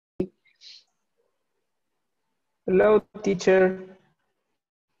Hello, teacher.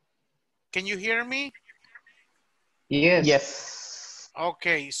 Can you hear me? Yes. Yes.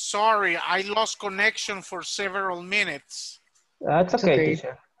 Okay, sorry, I lost connection for several minutes. That's It's okay, okay.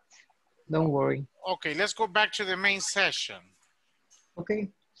 teacher. Don't worry. Okay, let's go back to the main session. Okay.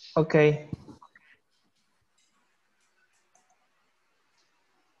 Okay.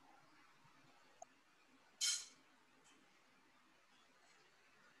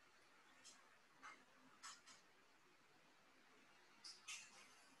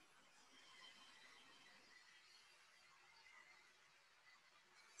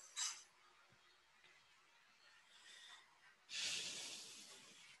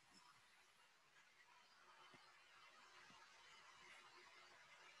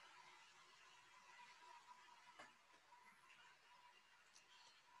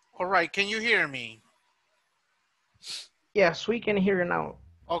 All right, can you hear me? Yes, we can hear you now.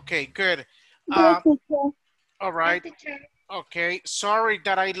 Okay, good. Yes, teacher. All right. Okay, sorry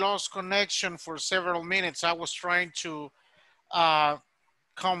that I lost connection for several minutes. I was trying to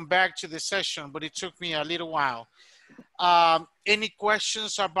come back to the session, but it took me a little while. Any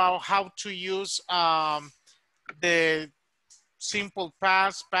questions about how to use the simple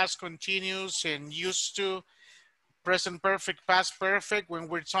past, past continuous, and used to, present perfect, past perfect when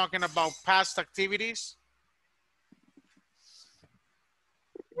we're talking about past activities?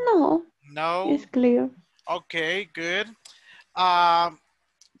 No, No? it's clear. Okay, good.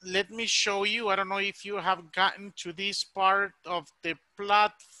 Let me show you. I don't know if you have gotten to this part of the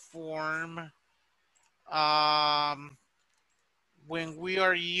platform when we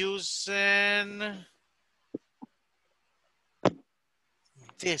are using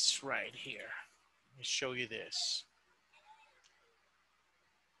this right here. Let me show you this.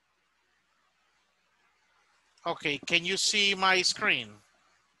 Okay, can you see my screen?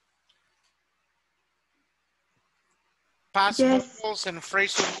 Past Yes. modals and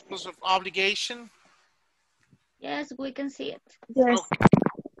phrasal modals of obligation. Yes, we can see it. Yes. Okay.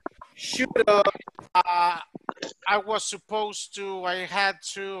 Should I was supposed to, I had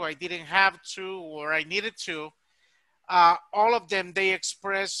to, I didn't have to, or I needed to. All of them, they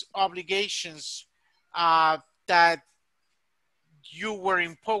express obligations that you were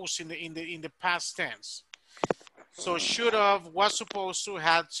imposed in the past tense. So should have, was supposed to,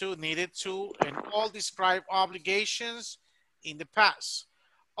 had to, needed to, and all describe obligations in the past,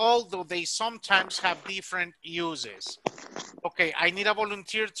 although they sometimes have different uses. Okay, I need a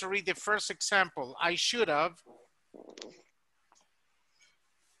volunteer to read the first example. I should have.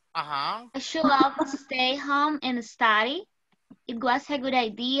 I should have stayed home and study. It was a good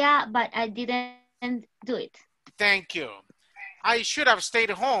idea, but I didn't do it. Thank you. I should have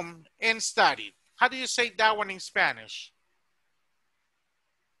stayed home and studied. How do you say that one in Spanish?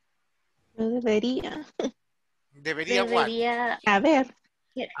 Yo debería Debería what? Debería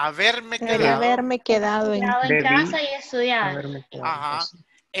Haberme debería quedado. haberme quedado en quedado en Debí casa y estudiar. haberme quedado en casa.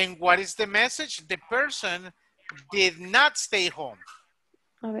 And what is the message? The person did not stay home.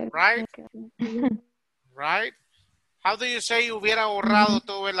 Right? Right? How do you say hubiera ahorrado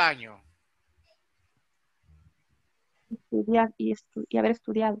todo el año? estudiar y haber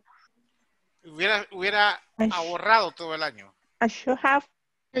estudiado. Hubiera ahorrado todo el año. I should have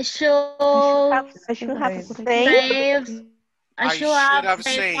I should have saved. I should have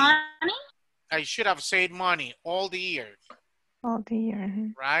saved money. I should have saved money all the year. all the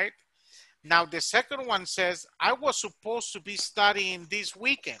year. Right? Now the second one says, I was supposed to be studying this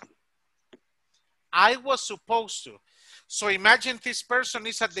weekend. I was supposed to. So imagine this person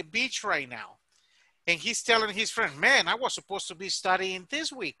is at the beach right now. And he's telling his friend, man, I was supposed to be studying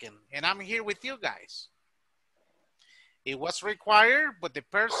this weekend. And I'm here with you guys. It was required, but the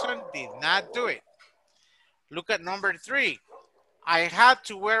person did not do it. Look at number 3. I had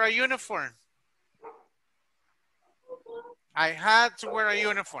to wear a uniform. I had to wear a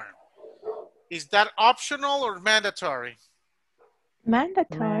uniform. Is that optional or mandatory?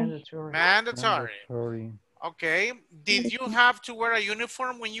 Mandatory. Mandatory. Okay. Did you have to wear a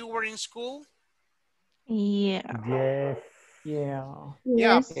uniform when you were in school? Yeah. Yes. Yeah.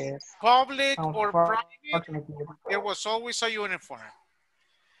 Yeah. Yes. Public or private, there was always a uniform.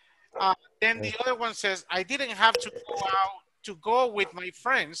 Then the other one says, I didn't have to go out to go with my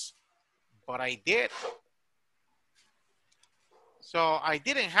friends, but I did. So I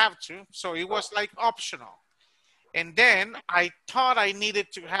didn't have to, so it was like optional. And then I thought I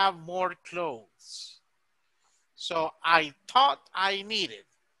needed to have more clothes. So I thought I needed.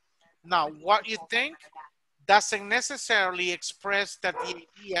 Now, what you think doesn't necessarily express that the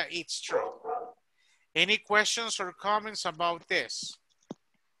idea is true. Any questions or comments about this?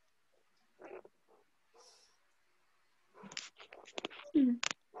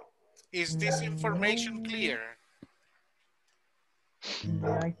 Is this information clear?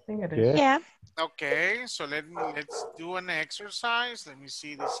 Yeah, I think it is. Yeah. Okay, so let's do an exercise. Let me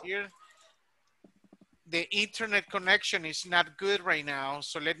see this here. The internet connection is not good right now,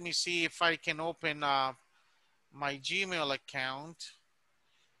 so let me see if I can open my Gmail account.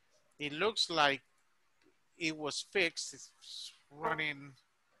 It looks like it was fixed. It's running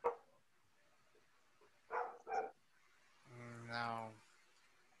now.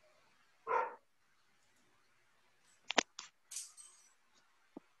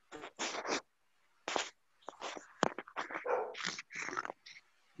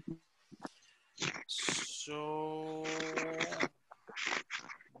 So,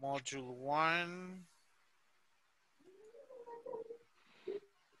 module 1.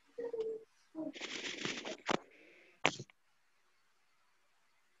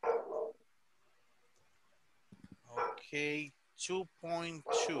 Okay, 2.2,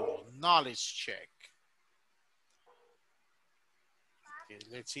 knowledge check. Okay,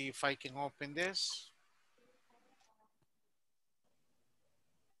 let's see if I can open this.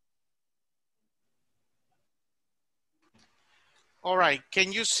 All right,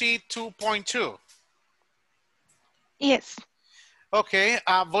 can you see 2.2? Yes. Okay,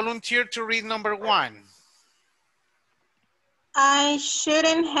 volunteer to read number 1. I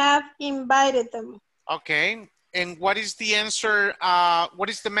shouldn't have invited them. Okay, and what is the answer? What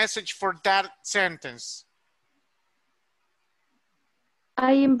is the message for that sentence?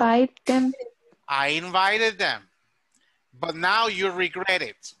 I invite them. I invited them, but now you regret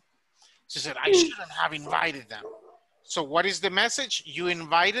it. She said, I shouldn't have invited them. So what is the message? You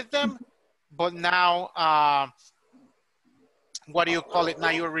invited them, but now, what do you call it? Now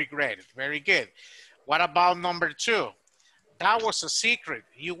you regret it. Very good. What about number 2? That was a secret.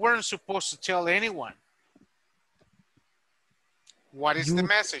 You weren't supposed to tell anyone. What is the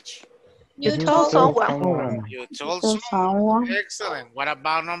message? You told someone. You told someone. Excellent. What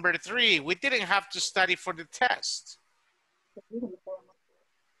about number 3? We didn't have to study for the test.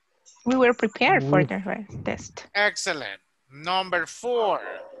 We were prepared for the test. Excellent. Number 4.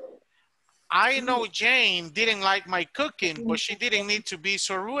 I know Jane didn't like my cooking, but she didn't need to be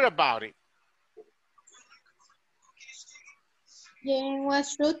so rude about it. Jane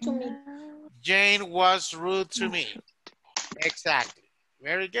was rude to me. Jane was rude to me. Exactly.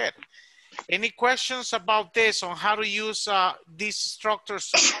 Very good. Any questions about this on how to use these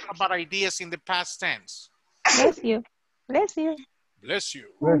structures to talk about ideas in the past tense? Bless you. Bless you. Bless you.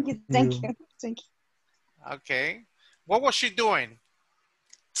 Thank you. Thank you. Thank you. Okay. What was she doing?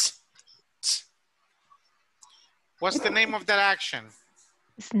 What's the name of that action?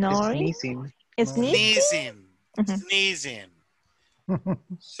 Snoring. Sneezing. Sneezing. Mhm. Sneezing.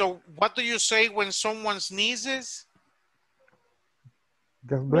 So what do you say when someone sneezes?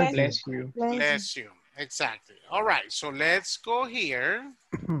 Just Bless you. Bless you. Exactly. All right. So let's go here.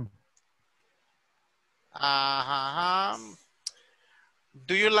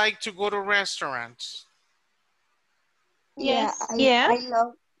 Do you like to go to restaurants? Yes. Yeah.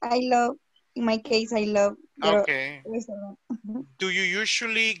 I love, in my case, I love the Okay. restaurant. Do you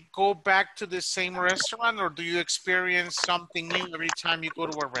usually go back to the same restaurant or do you experience something new every time you go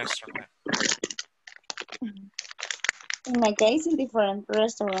to a restaurant? In my case, in different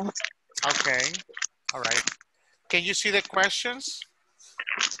restaurants. Okay. All right. Can you see the questions?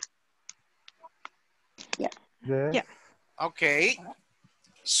 Yeah. Yeah. Okay.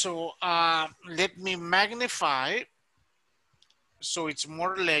 So let me magnify so it's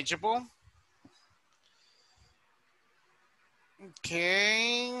more legible.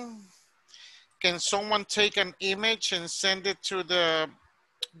 Okay. Can someone take an image and send it to the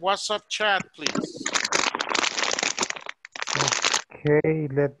WhatsApp chat, please? Okay,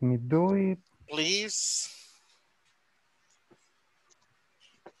 let me do it. Please.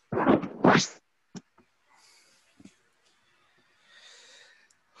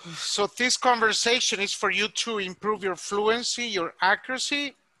 So this conversation is for you to improve your fluency, your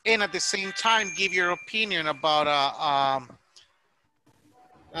accuracy, and at the same time give your opinion about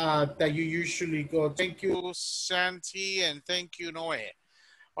that you usually go. Thank you, Santi, and thank you, Noe.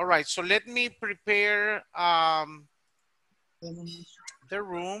 All right, so let me prepare the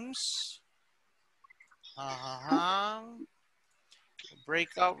rooms.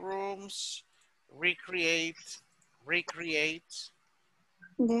 Breakout rooms, recreate.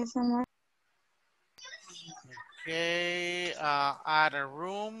 Okay, add a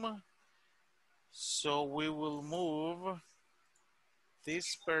room. So we will move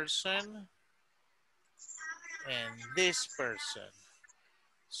this person and this person.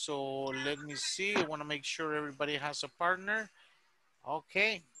 So let me see, I want to make sure everybody has a partner.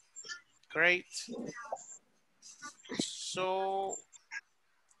 Okay, great. So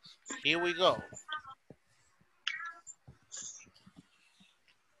here we go.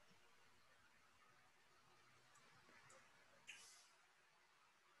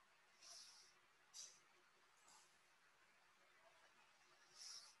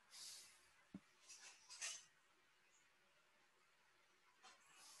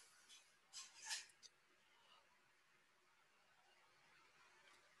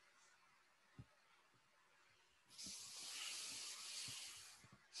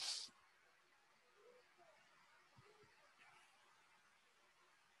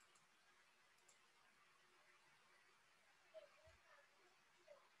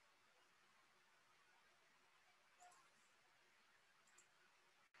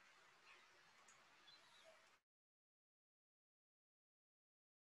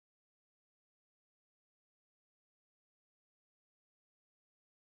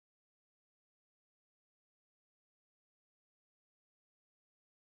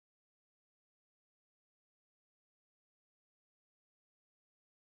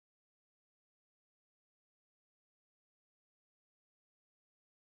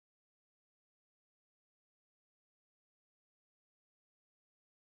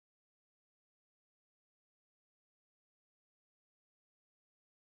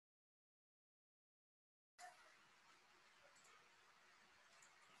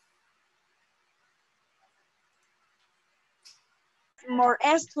 More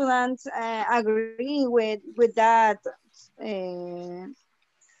students agree with that. Uh,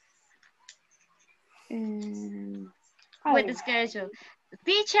 With the schedule.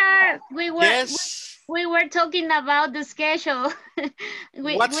 Teacher, Yes. we were talking about the schedule.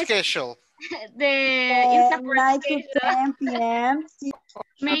 What schedule? The INSAFORP 9 to schedule. 10 p.m.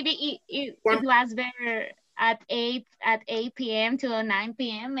 Maybe it was better at 8 p.m. to 9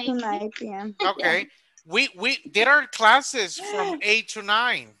 p.m. to maybe. 9 p.m. Okay. We there are classes from 8 to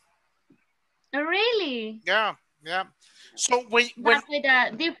 9. Really? Yeah, yeah. So when But with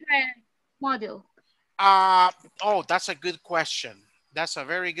a different module. oh, that's a good question. That's a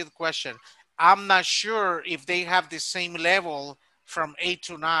very good question. I'm not sure if they have the same level from 8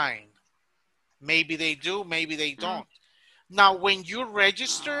 to 9. Maybe they do, maybe they don't. Now, when you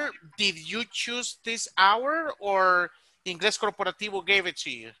register, did you choose this hour or Inglés Corporativo gave it to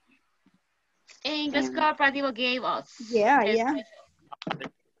you? Inglés Corporativo gave us. Yeah, yeah.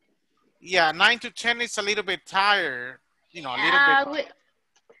 Yeah, 9 to 10 is a little bit tired, you know, a little bit.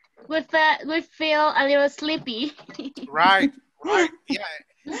 We feel a little sleepy. Right, right, yeah.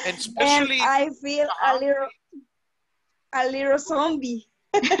 And especially. And I feel a little zombie.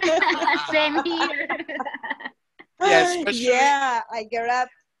 Same here. Yeah, especially. Yeah, I get up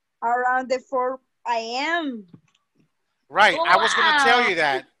around the 4 a.m. Right, Oh, I was going to tell wow. you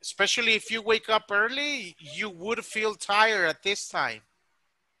that, especially if you wake up early, you would feel tired at this time.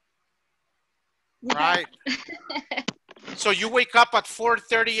 Yeah. Right. So you wake up at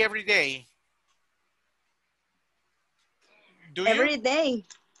 4:30 every day. Do you? Every day.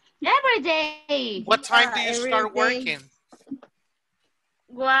 Every day. What time do you every start day. working?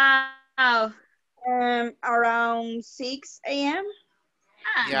 Wow. Around 6 a.m.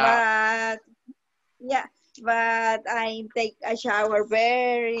 Yeah. But I take a shower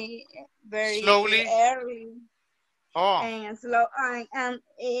very Slowly? early. Oh. And and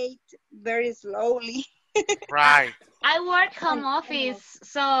eat very slowly. Right. I work home office,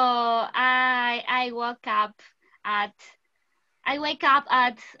 so I wake up at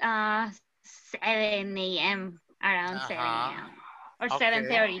 7 a.m. around 7 a.m. or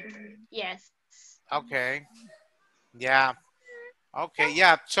 7:30. Yes. Okay. Yeah. Okay.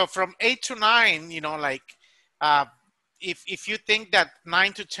 Yeah. So from 8 to 9, you know, like, if you think that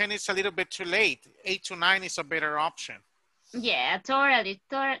 9 to 10 is a little bit too late, 8 to 9 is a better option. Yeah, totally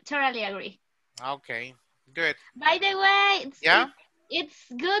agree. Okay. Good. By the way, Yeah. It's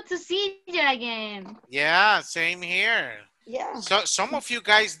good to see you again. Yeah, same here. Yeah. So some of you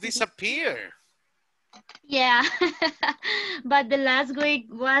guys disappear. Yeah, but the last week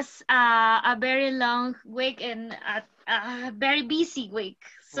was a very long week and a very busy week,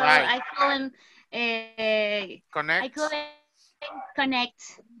 so Right. I couldn't Connect. I couldn't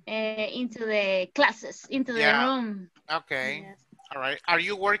connect into the classes, into the room. Okay. Yes. All right. Are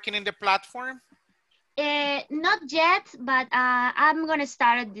you working in the platform? Not yet, but I'm gonna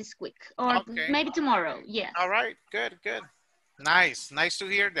start it this week or maybe tomorrow. Yes. All right. Good. Good. Nice. Nice to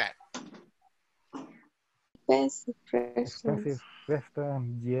hear that. Expensive restaurant,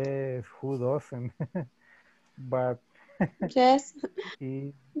 yes, who doesn't? But yes,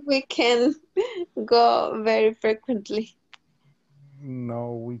 we can go very frequently.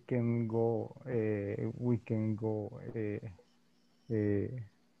 no, we can go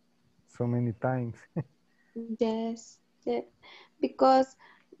so many times. Yes, yeah. Because,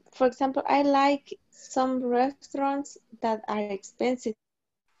 for example, I like some restaurants that are expensive.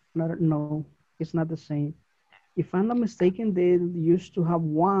 No, it's not the same. If I'm not mistaken, they used to have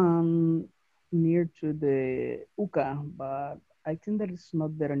one near to the UCA, but I think that it's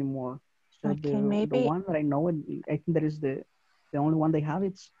not there anymore. So Okay, the maybe. one that I know, I think that is the only one they have.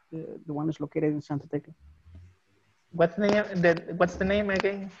 It's the one that's located in Santa Tecla. What's the name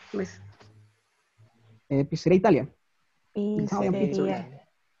again, please? Pizzeria Italia. Italian pizza. Pizzeria.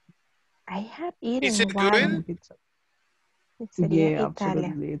 I have eaten Is it one. good? Pizza. Pizzeria Yeah, Italia.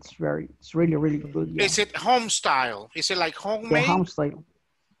 absolutely. It's really, really good. Yeah. Is it home style? Is it like homemade? Yeah, home style.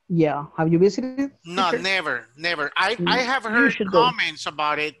 Yeah. Have you visited? No, Teacher? never. I have heard comments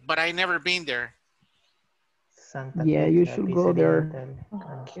about it, but I never been there. Santa Yeah, you Tecla, should go there.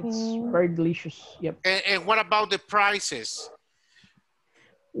 Italia. It's very delicious. Yep. And what about the prices?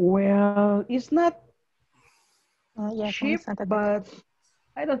 Well, it's not Yeah, cheap, but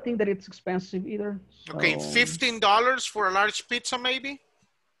I don't think that it's expensive either. So, Okay, $15 for a large pizza, maybe?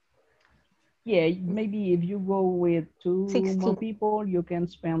 yeah, maybe if you go with 2 more people, you can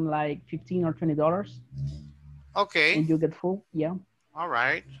spend like $15 or $20. Okay. And you get full. Yeah. All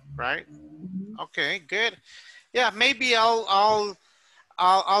right. Right. Okay. Good. Yeah. Maybe I'll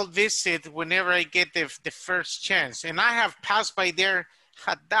visit whenever I get the first chance. And I have passed by there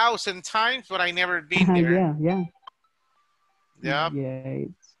 1,000 times, but I never been there. Yeah. Yeah. Yep. Yeah.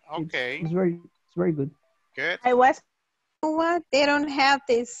 Okay. It's very good. Good. I was, you know what? They don't have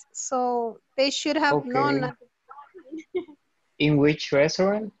this, so they should have known. In which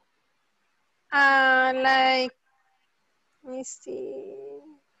restaurant? Like, let me see.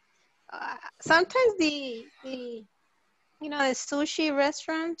 Sometimes the you know, the sushi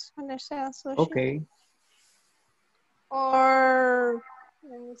restaurants when they sell sushi. Okay. Or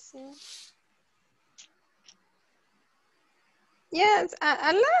let me see. Yes,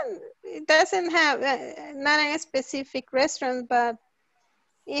 a lot. It doesn't have not a specific restaurant, but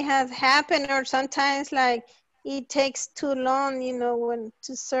it has happened. Or sometimes, like it takes too long, you know, when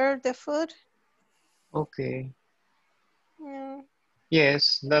to serve the food. Okay. Yeah.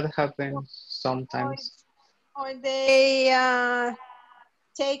 Yes, that happens sometimes. Or they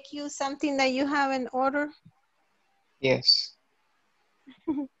take you something that you haven't ordered. Yes.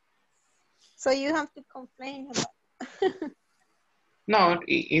 So you have to complain about. No,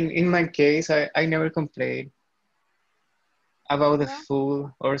 in my case, I never complained about the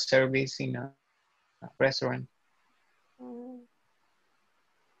food or service in a restaurant.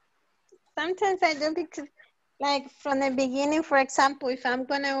 Sometimes I do, because like from the beginning, for example, if I'm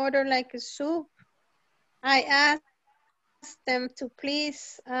gonna order like a soup, I ask them to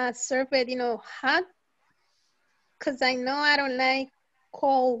please serve it, you know, hot, because I know I don't like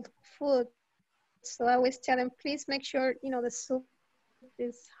cold food. So I always tell them, please make sure, you know, the soup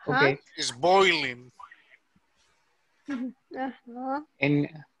is hot. Okay. It's boiling. And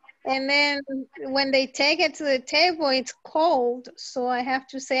then when they take it to the table, it's cold. So I have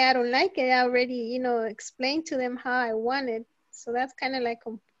to say I don't like it. I already, you know, explained to them how I want it. So that's kind of like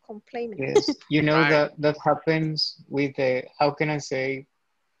complaining. Yes, you know that happens with the, how can I say,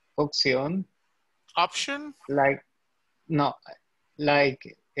 opción? Option? Like, no,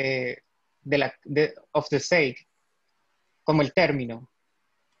 like of the sake, como el término.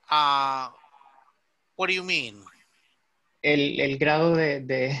 What do you mean? El grado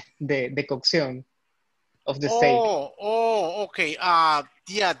de cocción of the steak. Oh, okay.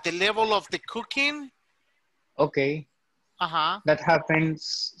 Yeah, the level of the cooking. Okay. Uh-huh. That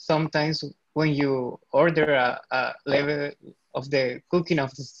happens sometimes when you order a level of the cooking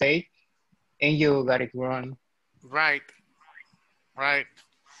of the steak and you got it wrong. Right.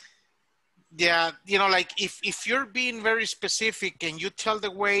 Yeah, you know, like if you're being very specific and you tell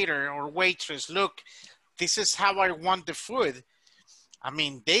the waiter or waitress, look, this is how I want the food. I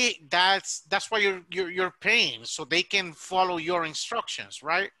mean, that's why you're paying, so they can follow your instructions,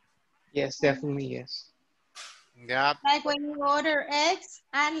 right? Yes, definitely, yes. Yeah. Like when you order eggs,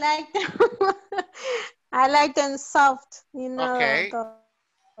 I like them. I like them soft, you know. Okay.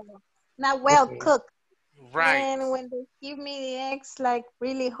 Not well cooked. Right. And when they give me the eggs like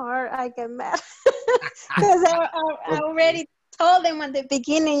really hard, I get mad because I already told them at the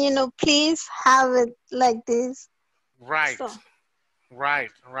beginning, you know, please have it like this. Right. So.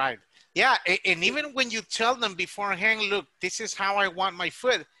 Right. Yeah, and even when you tell them beforehand, look, this is how I want my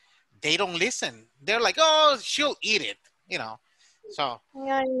food, they don't listen. They're like, oh, she'll eat it, you know. So.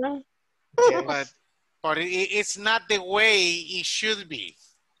 Yeah, I know. But but it's not the way it should be.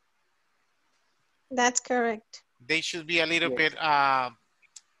 That's correct. They should be a little bit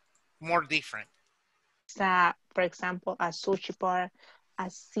more different. For example, a sushi bar, a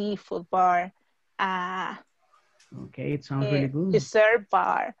seafood bar, Okay, it sounds really good. dessert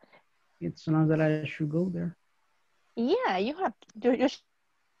bar. It sounds that I should go there. Yeah, you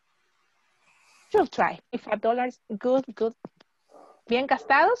should try. $5, good. Bien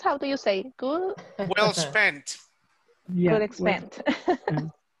gastados, how do you say? Good. Well spent. Yeah, Good spent.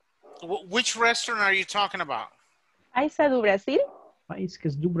 Which restaurant are you talking about? Paisa do Brasil.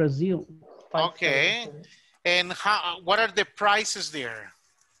 Países do Brasil. Okay. And what are the prices there?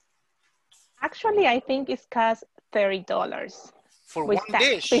 Actually, I think it costs $30. For one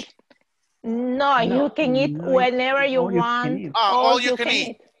dish? No, you can eat whenever you want. All you can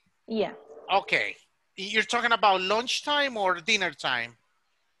eat. Yeah. Okay. You're talking about lunchtime or dinner time?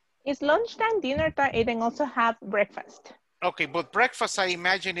 It's lunchtime, dinner time, and then also have breakfast. Okay, but breakfast, I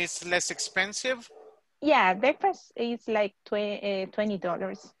imagine, is less expensive? Yeah, breakfast is like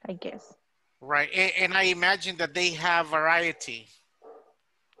 $20, I guess. Right, and I imagine that they have variety.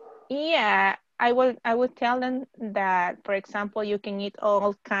 Yeah, I would tell them that, for example, you can eat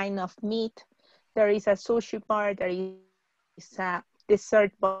all kind of meat. There is a sushi bar, there is a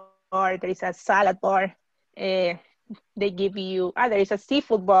dessert bar, there is a salad bar. They give you, there is a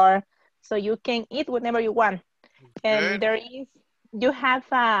seafood bar, so you can eat whenever you want. And there is, you have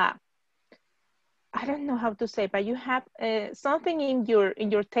I don't know how to say, but you have something in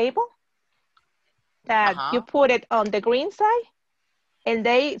your table that you put it on the green side, and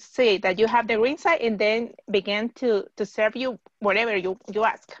they say that you have the green side, and then begin to serve you whatever you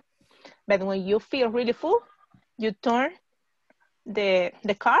ask. But when you feel really full, you turn the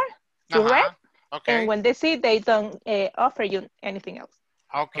card to red, and when they see, they don't offer you anything else.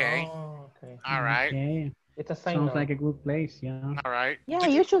 Okay. Oh, okay. All right. Okay. It's a sign. Sounds like a good place, yeah. All right. Yeah,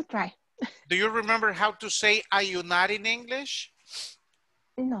 you should try. Do you remember how to say ayunar in English?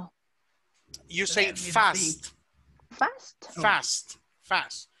 No. You say fast. Fast?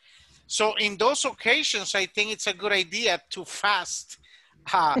 Fast. So in those occasions, I think it's a good idea to fast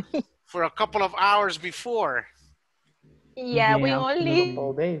for a couple of hours before. Yeah, we only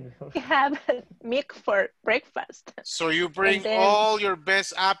all day. have milk for breakfast. So you bring all your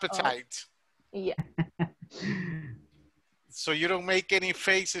best appetite. Yeah. So you don't make any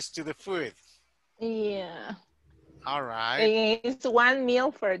faces to the food. Yeah. All right. And it's one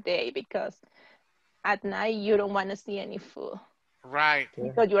meal per day because at night you don't want to see any food. Right.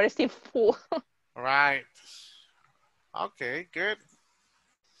 Because you are still full. Right. Okay, good.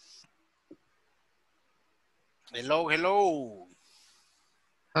 Hello.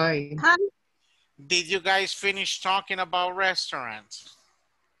 Hi. Did you guys finish talking about restaurants?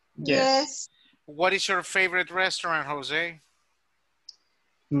 Yes. What is your favorite restaurant, Jose?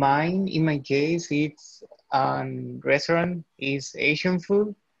 Mine, in my case, it's a restaurant. Is Asian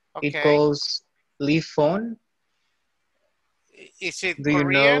food. Okay. It calls Leaf Phone. Is it Do Korean?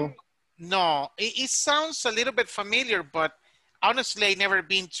 you know? No, it sounds a little bit familiar, but honestly, I never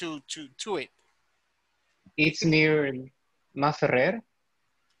been to it. It's near Maferrer.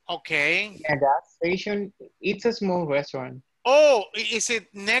 Okay. A gas station. It's a small restaurant. Oh, is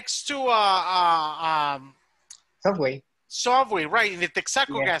it next to Subway. Subway, right, in the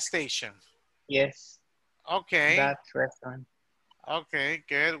Texaco gas station? Yes. Okay. That restaurant. Okay,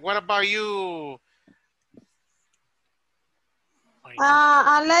 good. What about you?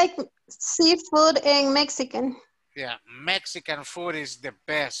 I like seafood and Mexican. Yeah, Mexican food is the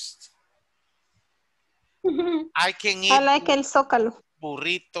best. I can eat I like el Zócalo.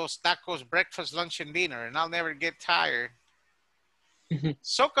 burritos, tacos, breakfast, lunch, and dinner, and I'll never get tired.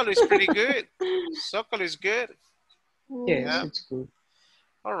 Zócalo is pretty good. Zócalo is good. Yes, Yeah. it's good.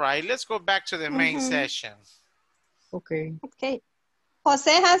 All right, let's go back to the main session. Okay. Okay.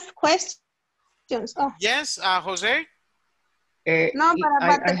 Jose has questions. Oh. Yes, Jose? No, but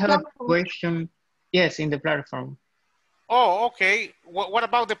about I the have a platform. question. Yes, in the platform. Oh, okay. What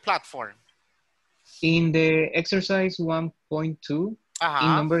about the platform? In the exercise 1.2, in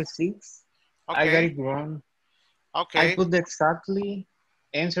number 6, I got it wrong. Okay. I put the exactly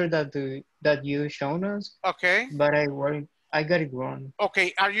answer that you shown us. Okay. But I got it wrong.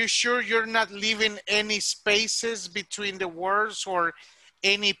 Okay, are you sure you're not leaving any spaces between the words or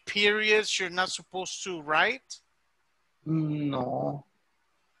any periods you're not supposed to write? No.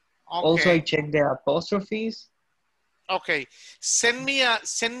 Okay. Also, I checked the apostrophes. Okay, send me a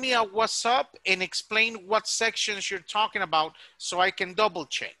WhatsApp and explain what sections you're talking about so I can double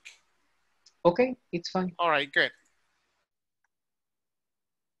check. Okay, it's fine. All right, good.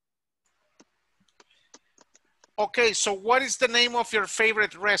 Okay, so what is the name of your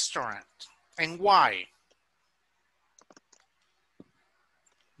favorite restaurant and why?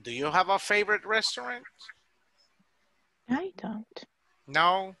 Do you have a favorite restaurant? I don't.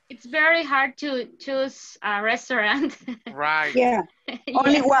 No? It's very hard to choose a restaurant. Right. Yeah,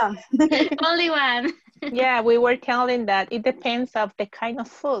 only one. Only one. Yeah, we were telling that it depends of the kind of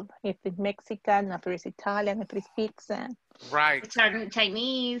food. If it's Mexican, if it's Italian, if it's pizza. Right. It's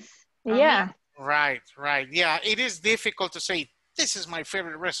Chinese. Yeah. Right, right. Yeah, it is difficult to say, this is my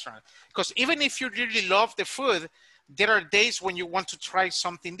favorite restaurant. Because even if you really love the food, there are days when you want to try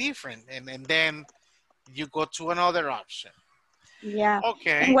something different. And then you go to another option. Yeah.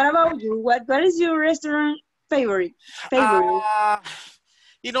 Okay. And what about you? What is your restaurant favorite?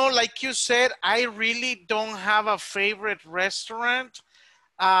 You know, like you said, I really don't have a favorite restaurant.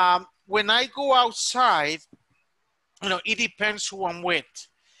 When I go outside, you know, it depends who I'm with.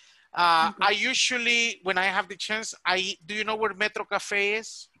 I usually, when I have the chance, do you know where Metro Cafe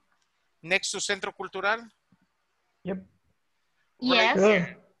is? Next to Centro Cultural? Yep. Yes,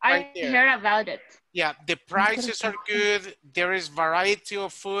 there, I heard about it. Yeah, the prices are good. There is variety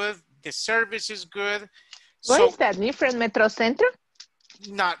of food. The service is good. Where is that? Different Metro Centro?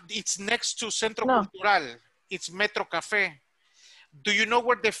 No, it's next to Centro Cultural. It's Metro Cafe. Do you know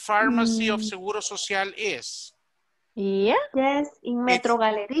where the pharmacy of Seguro Social is? Yeah. Yes, in Metro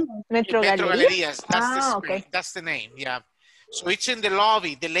Galeria. Metro Galerias. That's okay. That's the name. Yeah. So it's in the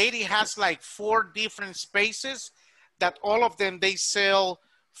lobby. The lady has like 4 different spaces that all of them, they sell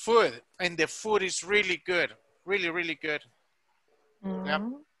food, and the food is really good. Really, really good. Yep.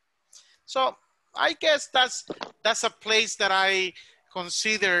 So I guess that's a place that I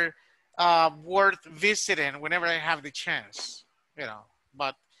consider worth visiting whenever I have the chance, you know.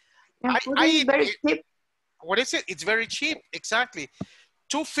 But It's very cheap. What is it? It's very cheap. Exactly.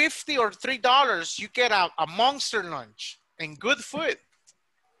 $2.50 or $3, you get a monster lunch and good food.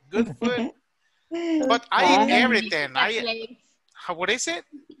 Good food. But I eat everything. What is it?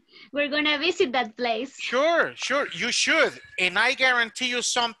 We're gonna visit that place. Sure, sure. You should. And I guarantee you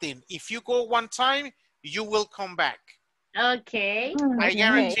something. If you go one time, you will come back. Okay. I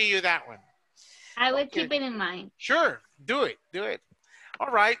guarantee you that one. I will keep it in mind. Sure. Do it. Do it.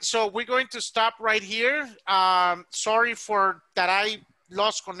 All right. So we're going to stop right here. Sorry for that I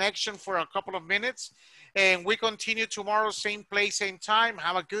lost connection for a couple of minutes. And we continue tomorrow, same place, same time.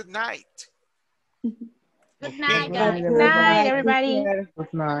 Have a good night. Good night, guys. Good night, everybody.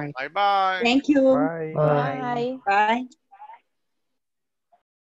 Good night. Bye-bye. Thank you. Bye. Bye. Bye.